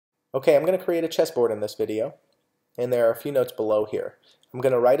Okay, I'm going to create a chessboard in this video, and there are a few notes below here. I'm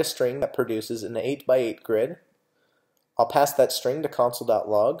going to write a string that produces an 8x8 grid. I'll pass that string to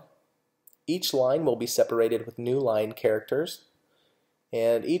console.log. Each line will be separated with new line characters,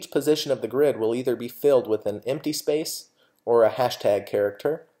 and each position of the grid will either be filled with an empty space or a hashtag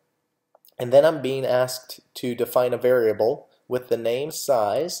character. And then I'm being asked to define a variable with the name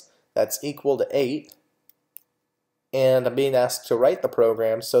size that's equal to 8, and I'm being asked to write the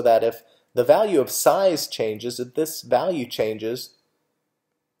program so that if the value of size changes, if this value changes,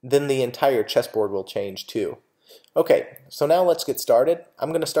 then the entire chessboard will change too. Okay, so now let's get started. I'm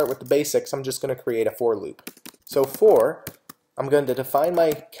going to start with the basics. I'm just going to create a for loop. So for, I'm going to define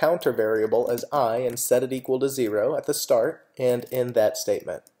my counter variable as I and set it equal to 0 at the start and end that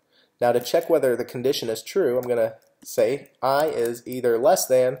statement. Now to check whether the condition is true, I'm going to say I is either less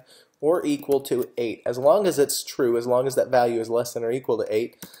than or equal to 8. As long as it's true, as long as that value is less than or equal to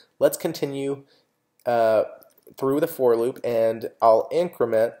 8, let's continue through the for loop, and I'll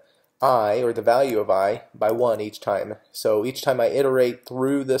increment I, or the value of I, by 1 each time. So each time I iterate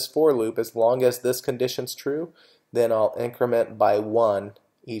through this for loop, as long as this condition's true, then I'll increment by 1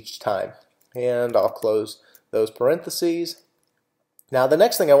 each time. And I'll close those parentheses. Now the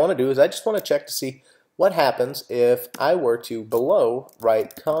next thing I want to do is I just want to check to see what happens if I were to below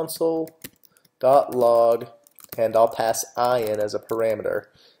write console.log, and I'll pass I in as a parameter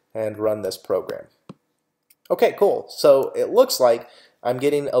and run this program. Okay, cool. So it looks like I'm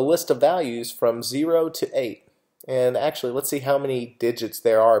getting a list of values from 0 to 8. And actually, let's see how many digits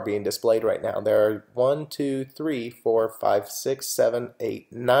there are being displayed right now. There are 1, 2, 3, 4, 5, 6, 7,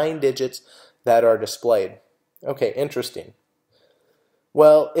 8, 9 digits that are displayed. Okay, interesting.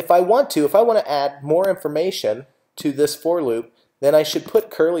 Well, if I want to add more information to this for loop, then I should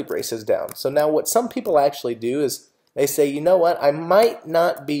put curly braces down. So now what some people actually do is they say, you know what, I might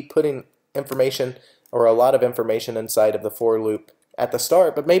not be putting information or a lot of information inside of the for loop at the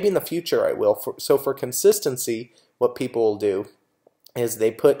start, but maybe in the future I will. So for consistency, what people will do is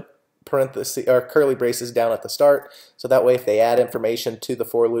they put parentheses or curly braces down at the start, so that way if they add information to the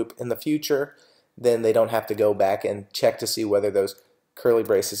for loop in the future, then they don't have to go back and check to see whether those curly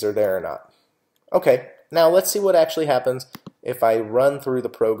braces are there or not. Okay, now let's see what actually happens if I run through the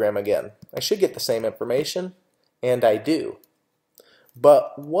program again. I should get the same information, and I do.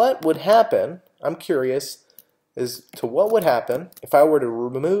 But what would happen, I'm curious, is to what would happen if I were to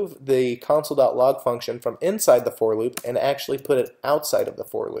remove the console.log function from inside the for loop and actually put it outside of the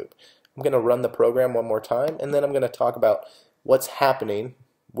for loop. I'm going to run the program one more time, and then I'm going to talk about what's happening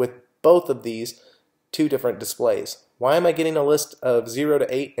with both of these two different displays. Why am I getting a list of 0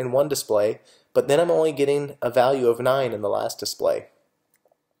 to 8 in one display, but then I'm only getting a value of 9 in the last display?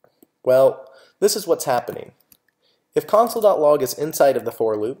 Well, this is what's happening. If console.log is inside of the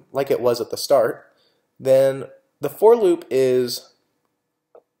for loop, like it was at the start, then the for loop is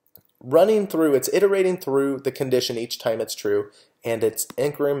running through, it's iterating through the condition each time it's true, and it's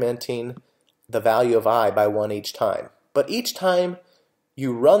incrementing the value of I by 1 each time. But each time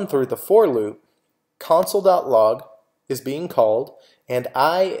you run through the for loop, console.log is being called, and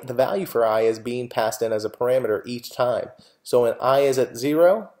I, the value for I, is being passed in as a parameter each time. So when I is at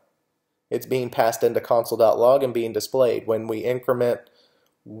 0, it's being passed into console.log and being displayed. When we increment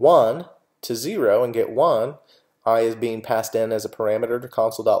 1 to 0 and get 1, I is being passed in as a parameter to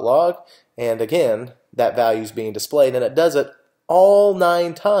console.log, and again, that value is being displayed, and it does it all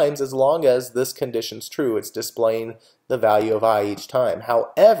 9 times as long as this condition's true. It's displaying the value of I each time.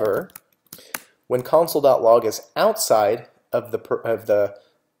 However, when console.log is outside of the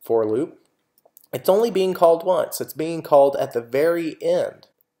for loop, it's only being called once. It's being called at the very end.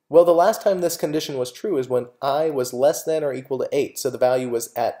 Well, the last time this condition was true is when I was less than or equal to 8, so the value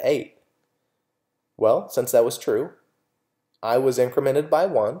was at 8. Well, since that was true, I was incremented by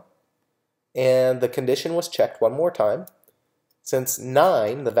 1, and the condition was checked one more time. Since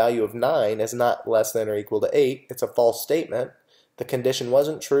 9, the value of 9 is not less than or equal to 8, it's a false statement, the condition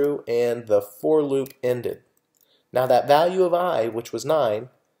wasn't true, and the for loop ended. Now that value of I, which was 9,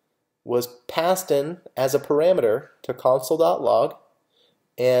 was passed in as a parameter to console.log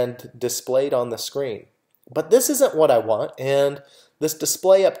and displayed on the screen. But this isn't what I want, and this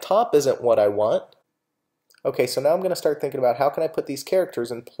display up top isn't what I want. Okay, so now I'm going to start thinking about how can I put these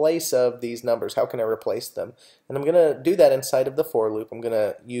characters in place of these numbers? How can I replace them? And I'm going to do that inside of the for loop. I'm going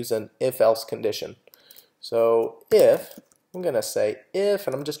to use an if-else condition. So if, I'm going to say if,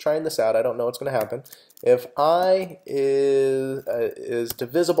 and I'm just trying this out, I don't know what's going to happen, if I is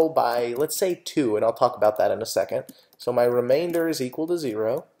divisible by, let's say 2, and I'll talk about that in a second, so my remainder is equal to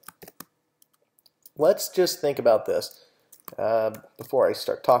 0, let's just think about this. before I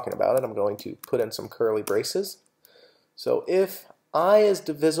start talking about it, I'm going to put in some curly braces. So if I is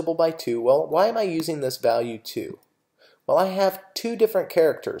divisible by 2, well, why am I using this value 2? Well, I have two different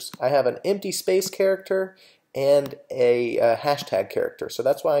characters. I have an empty space character and a hashtag character. So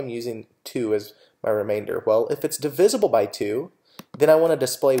that's why I'm using 2 as my remainder. Well, if it's divisible by 2, then I want to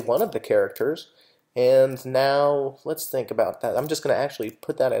display one of the characters. And now let's think about that. I'm just going to actually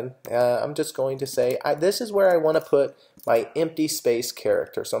put that in. I'm just going to say this is where I want to put my empty space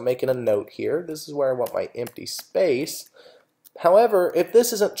character. So I'm making a note here. This is where I want my empty space. However, if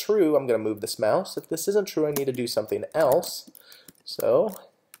this isn't true, I'm going to move this mouse. If this isn't true, I need to do something else. So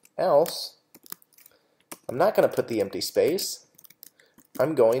else, I'm not going to put the empty space.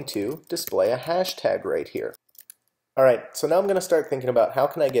 I'm going to display a hashtag right here. Alright, so now I'm going to start thinking about how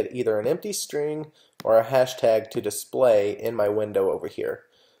can I get either an empty string or a hashtag to display in my window over here.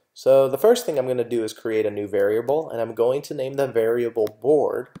 So the first thing I'm going to do is create a new variable, and I'm going to name the variable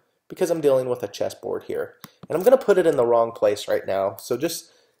board because I'm dealing with a chessboard here. And I'm going to put it in the wrong place right now. So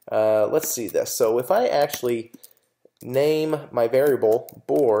just let's see this. So if I actually name my variable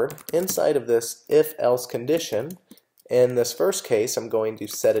board inside of this if-else condition, in this first case I'm going to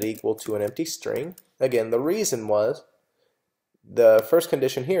set it equal to an empty string. Again, the reason was the first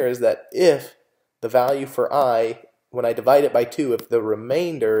condition here is that if the value for I, when I divide it by 2, if the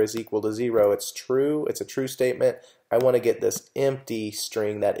remainder is equal to 0, it's true, it's a true statement. I want to get this empty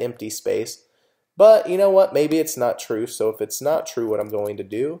string, that empty space. But you know what, maybe it's not true, so if it's not true, what I'm going to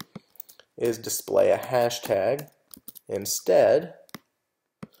do is display a hashtag instead.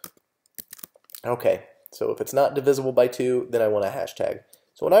 Okay, so if it's not divisible by 2, then I want a hashtag.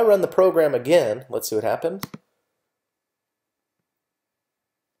 So when I run the program again, let's see what happens.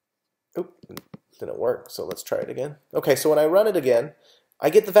 Oop, didn't work, so let's try it again. Okay, so when I run it again, I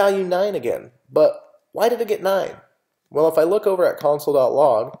get the value 9 again. But why did it get 9? Well, if I look over at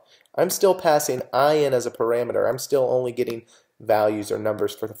console.log, I'm still passing I in as a parameter. I'm still only getting values or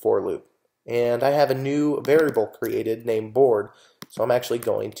numbers for the for loop. And I have a new variable created named board, so I'm actually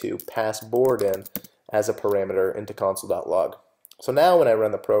going to pass board in as a parameter into console.log. So now when I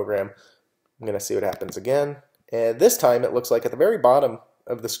run the program, I'm going to see what happens again. And this time it looks like at the very bottom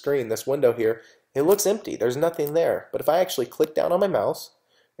of the screen, this window here, it looks empty. There's nothing there. But if I actually click down on my mouse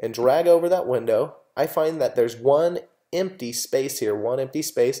and drag over that window, I find that there's one empty space here, one empty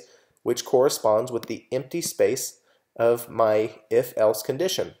space, which corresponds with the empty space of my if-else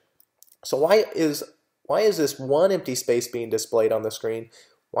condition. So why is this one empty space being displayed on the screen?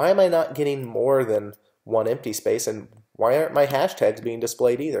 Why am I not getting more than one empty space, and why aren't my hashtags being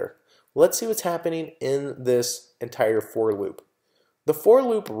displayed either? Let's see what's happening in this entire for loop. The for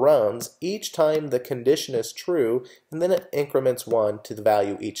loop runs each time the condition is true, and then it increments 1 to the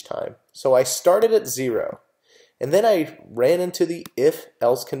value each time. So I started at 0, and then I ran into the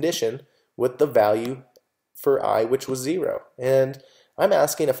if-else condition with the value for I, which was 0. And I'm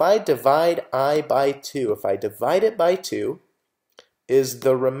asking, if I divide I by 2, if I divide it by 2, is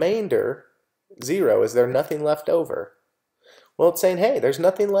the remainder 0? Is there nothing left over? Well, it's saying, hey, there's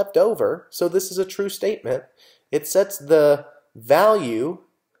nothing left over, so this is a true statement. It sets the value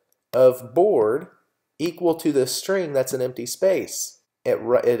of board equal to the string that's an empty space.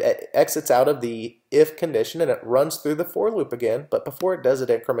 It exits out of the if condition and it runs through the for loop again, but before it does, it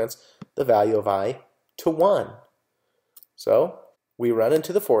increments the value of I to 1. So we run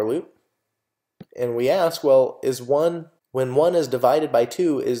into the for loop and we ask, well, when 1 is divided by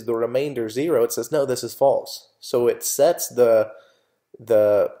 2, is the remainder 0? It says, no, this is false. So it sets the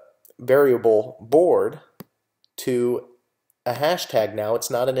variable board to a hashtag now. It's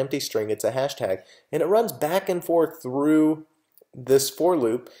not an empty string, it's a hashtag. And it runs back and forth through this for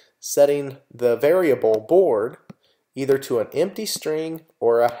loop, setting the variable board either to an empty string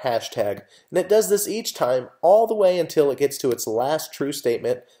or a hashtag. And it does this each time all the way until it gets to its last true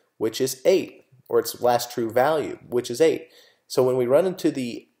statement, which is 8, or its last true value, which is 8. So when we run into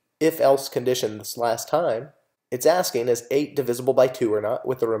the if-else condition this last time, it's asking, is 8 divisible by 2 or not,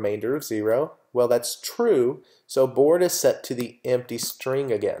 with a remainder of 0? Well, that's true, so board is set to the empty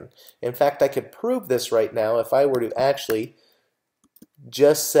string again. In fact, I could prove this right now if I were to actually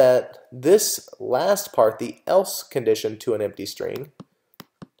just set this last part, the else condition, to an empty string,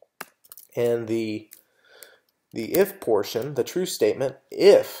 and the if portion, the true statement,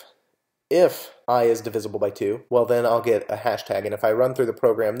 if I is divisible by 2, well then I'll get a hashtag, and if I run through the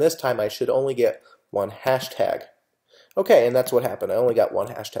program this time, I should only get one hashtag. Okay, and that's what happened. I only got one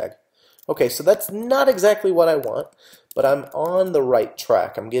hashtag. Okay, so that's not exactly what I want, but I'm on the right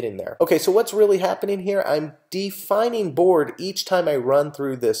track. I'm getting there. Okay, so what's really happening here? I'm defining board each time I run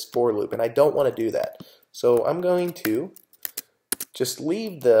through this for loop, and I don't want to do that. So I'm going to just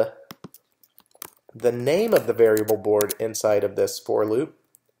leave the name of the variable board inside of this for loop.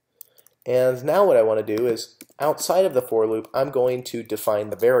 And now what I want to do is, outside of the for loop, I'm going to define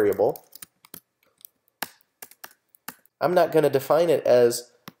the variable. I'm not going to define it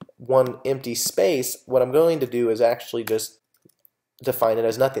as one empty space. What I'm going to do is actually just define it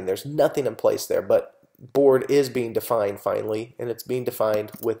as nothing. There's nothing in place there, but board is being defined finally, and it's being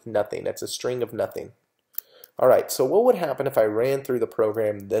defined with nothing. It's a string of nothing. Alright, so what would happen if I ran through the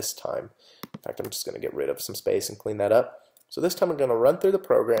program this time? In fact, I'm just going to get rid of some space and clean that up. So this time I'm going to run through the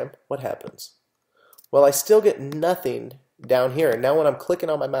program. What happens? Well, I still get nothing down here. And now when I'm clicking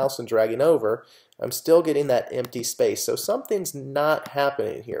on my mouse and dragging over, I'm still getting that empty space. So something's not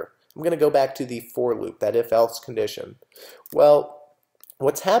happening here. I'm going to go back to the for loop, that if-else condition. Well,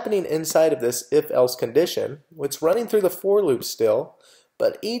 what's happening inside of this if-else condition, it's running through the for loop still,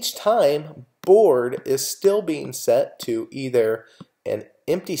 but each time board is still being set to either an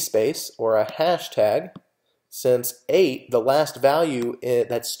empty space or a hashtag. Since 8, the last value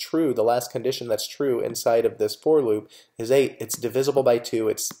that's true, the last condition that's true inside of this for loop is 8. It's divisible by 2.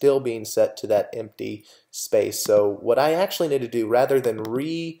 It's still being set to that empty space. So what I actually need to do, rather than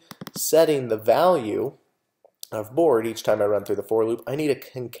resetting the value of board each time I run through the for loop, I need to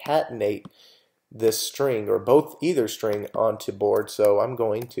concatenate this string, or either string, onto board. So I'm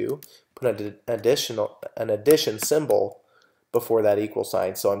going to put an addition symbol before that equal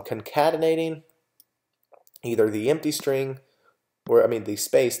sign. So I'm concatenating either the empty string, or the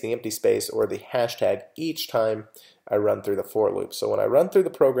space, the empty space, or the hashtag each time I run through the for loop. So when I run through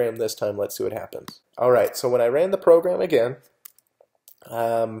the program this time, let's see what happens. Alright, so when I ran the program again,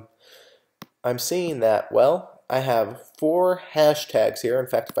 I'm seeing that, well, I have 4 hashtags here. In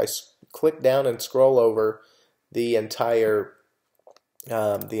fact, if I click down and scroll over the entire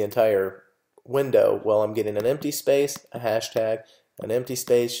window, well, I'm getting an empty space, a hashtag, an empty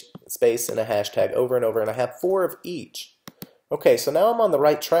space, and a hashtag over and over, and I have 4 of each. Okay, so now I'm on the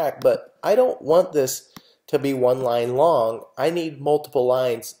right track, but I don't want this to be one line long. I need multiple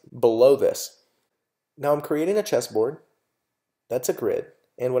lines below this. Now I'm creating a chessboard. That's a grid,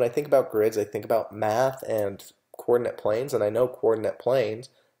 and when I think about grids, I think about math and coordinate planes, and I know coordinate planes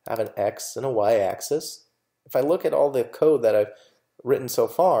have an x and a y axis. If I look at all the code that I've written so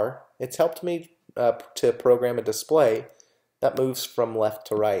far, it's helped me to program a display that moves from left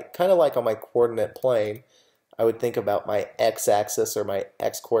to right. Kind of like on my coordinate plane, I would think about my x-axis or my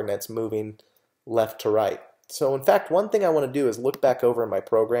x-coordinates moving left to right. So in fact, one thing I want to do is look back over my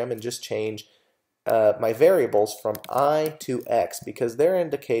program and just change my variables from I to x, because they're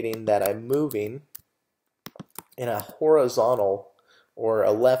indicating that I'm moving in a horizontal or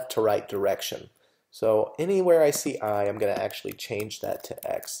a left to right direction. So anywhere I see I, I'm going to actually change that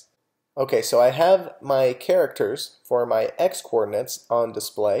to x. Okay, so I have my characters for my x-coordinates on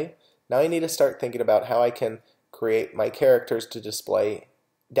display. Now I need to start thinking about how I can create my characters to display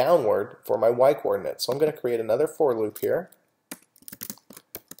downward for my y-coordinates. So I'm going to create another for loop here,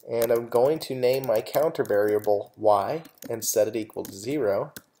 and I'm going to name my counter variable y and set it equal to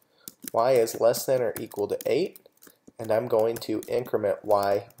 0. Y is less than or equal to 8, and I'm going to increment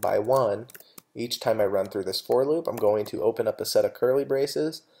y by 1 each time I run through this for loop. I'm going to open up a set of curly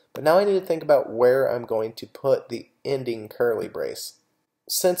braces. But now I need to think about where I'm going to put the ending curly brace.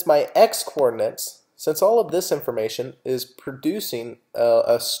 Since my x-coordinates, since all of this information is producing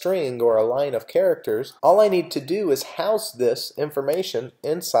a string or a line of characters, all I need to do is house this information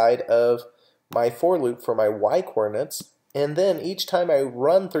inside of my for loop for my y-coordinates, and then each time I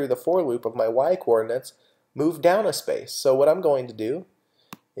run through the for loop of my y-coordinates, move down a space. So what I'm going to do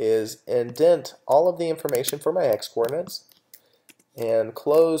is indent all of the information for my x-coordinates, and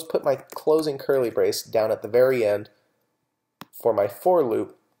put my closing curly brace down at the very end for my for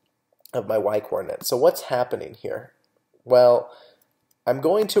loop of my y-coordinates. So what's happening here? Well, I'm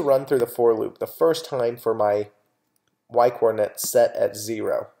going to run through the for loop the first time for my y-coordinate set at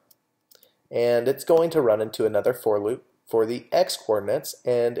 0. And it's going to run into another for loop for the x-coordinates,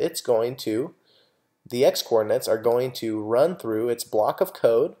 and the x-coordinates are going to run through its block of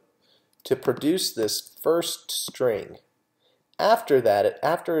code to produce this first string. After that,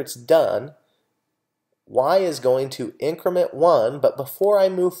 after it's done, y is going to increment 1, but before I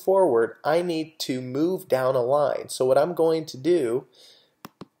move forward, I need to move down a line. So what I'm going to do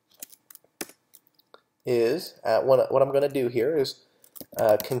is, what I'm going to do here is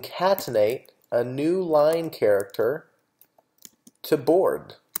concatenate a new line character to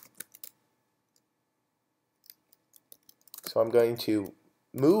board. So I'm going to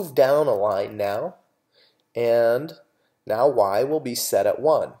move down a line now, and now y will be set at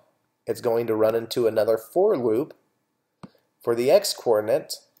 1. It's going to run into another for loop, for the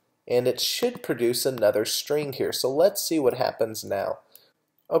x-coordinate, and it should produce another string here. So let's see what happens now.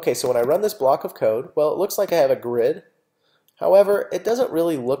 Okay, so when I run this block of code, well, it looks like I have a grid. However, it doesn't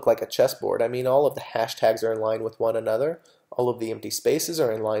really look like a chessboard. I mean, all of the hashtags are in line with one another. All of the empty spaces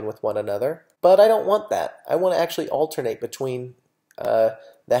are in line with one another. But I don't want that. I want to actually alternate between the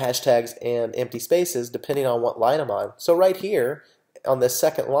hashtags and empty spaces depending on what line I'm on. So right here, on this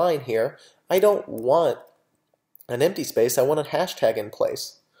second line here, I don't want an empty space. I want a hashtag in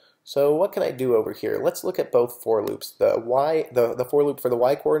place. So what can I do over here? Let's look at both for loops. The for loop for the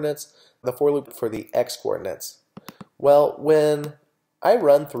y coordinates, the for loop for the x coordinates. Well, when I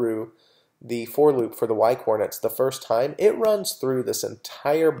run through the for loop for the y coordinates the first time, it runs through this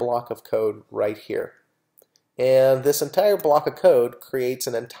entire block of code right here. And this entire block of code creates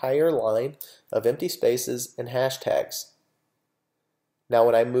an entire line of empty spaces and hashtags. Now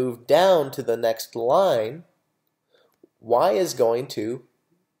when I move down to the next line, y is going to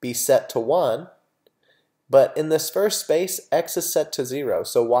be set to 1, but in this first space, x is set to 0.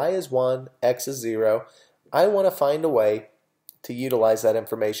 So y is 1, x is 0. I want to find a way to utilize that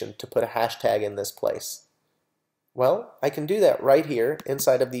information to put a hashtag in this place. Well, I can do that right here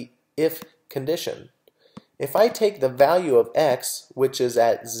inside of the if condition. If I take the value of x, which is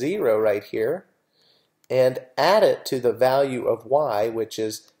at 0 right here, and add it to the value of y, which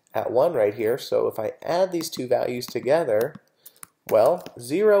is at 1 right here, so if I add these two values together, well,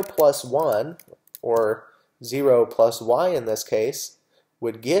 0 plus 1, or 0 plus y in this case,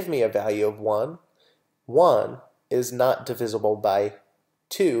 would give me a value of 1. 1 is not divisible by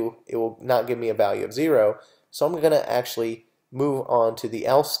 2. It will not give me a value of 0. So I'm going to actually move on to the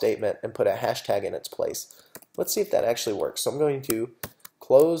else statement and put a hashtag in its place. Let's see if that actually works. So I'm going to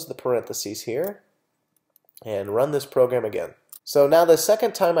close the parentheses here and run this program again. So now the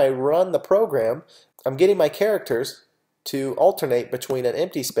second time I run the program, I'm getting my characters to alternate between an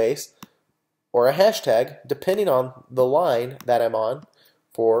empty space or a hashtag depending on the line that I'm on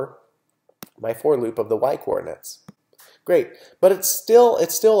for my for loop of the y coordinates. Great, but it's still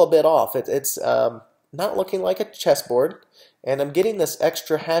a bit off. It's not looking like a chessboard, and I'm getting this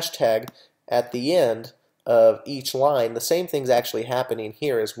extra hashtag at the end of each line. The same thing's actually happening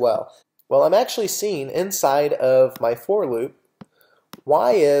here as well. Well, I'm actually seeing inside of my for loop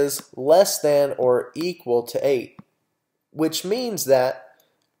y is less than or equal to 8, which means that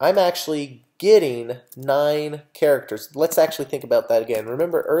I'm actually getting 9 characters. Let's actually think about that again.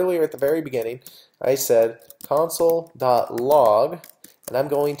 Remember earlier at the very beginning, I said console.log, and I'm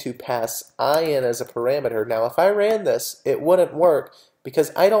going to pass I in as a parameter. Now, if I ran this, it wouldn't work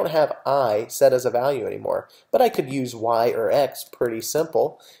because I don't have I set as a value anymore. But I could use y or x, pretty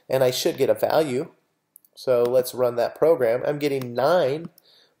simple, and I should get a value. So let's run that program. I'm getting 9,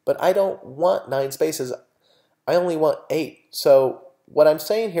 but I don't want 9 spaces. I only want 8. So what I'm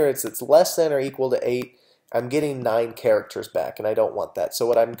saying here is it's less than or equal to 8. I'm getting 9 characters back, and I don't want that. So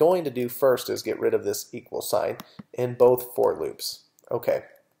what I'm going to do first is get rid of this equal sign in both for loops. Okay.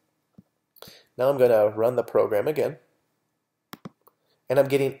 Now I'm going to run the program again. And I'm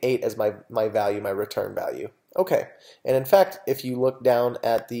getting 8 as my value, my return value. Okay. And in fact, if you look down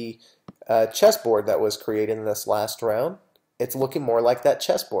at the chessboard that was created in this last round, it's looking more like that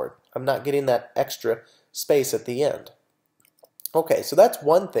chessboard. I'm not getting that extra space at the end. Okay, so that's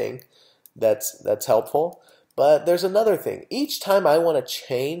one thing that's helpful, but there's another thing. Each time I want to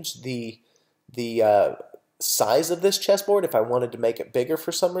change the size of this chessboard, if I wanted to make it bigger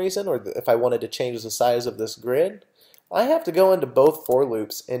for some reason, or if I wanted to change the size of this grid, I have to go into both for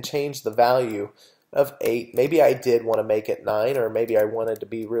loops and change the value of 8. Maybe I did want to make it 9, or maybe I wanted to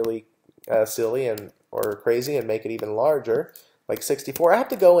be really silly or crazy and make it even larger, like 64. I have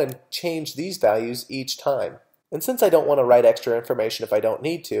to go and change these values each time. And since I don't want to write extra information if I don't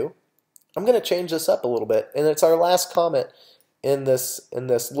need to, I'm going to change this up a little bit. And it's our last comment in this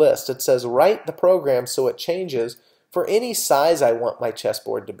list. It says write the program so it changes for any size I want my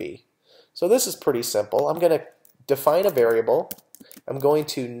chessboard to be. So this is pretty simple. I'm going to define a variable. I'm going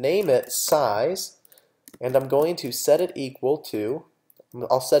to name it size, and I'm going to set it equal to,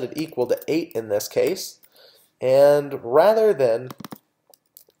 I'll set it equal to 8 in this case. And rather than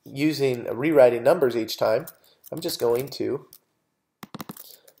rewriting numbers each time, I'm just going to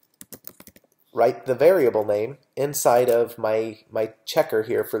write the variable name inside of my checker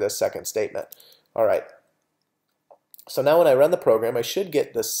here for this second statement. All right. So now when I run the program, I should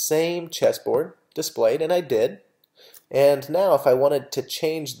get the same chessboard displayed, and I did. And now if I wanted to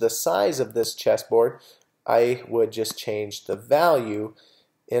change the size of this chessboard, I would just change the value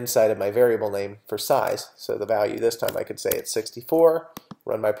inside of my variable name for size. So the value this time I could say it's 64.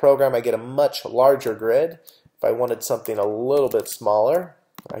 Run my program, I get a much larger grid. If I wanted something a little bit smaller,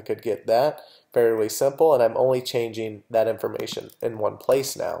 I could get that. Fairly simple, and I'm only changing that information in one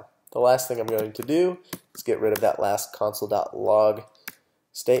place now. The last thing I'm going to do is get rid of that last console.log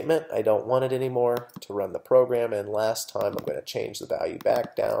statement. I don't want it anymore to run the program, and last time I'm going to change the value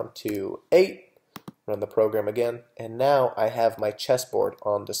back down to 8, run the program again, and now I have my chessboard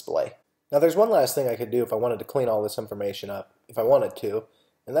on display. Now there's one last thing I could do if I wanted to clean all this information up, if I wanted to,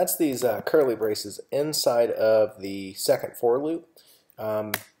 and that's these curly braces inside of the second for loop,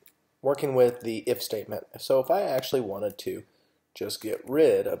 working with the if statement. So if I actually wanted to just get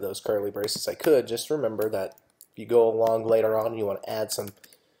rid of those curly braces, I could. Just remember that if you go along later on and you want to add some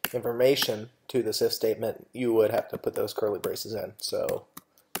information to this if statement, you would have to put those curly braces in. So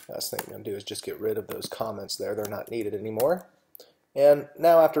last thing I'm going to do is just get rid of those comments there. They're not needed anymore. And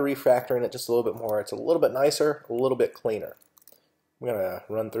now after refactoring it just a little bit more, it's a little bit nicer, a little bit cleaner. I'm going to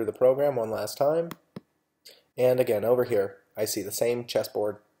run through the program one last time. And again, over here, I see the same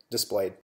chessboard displayed.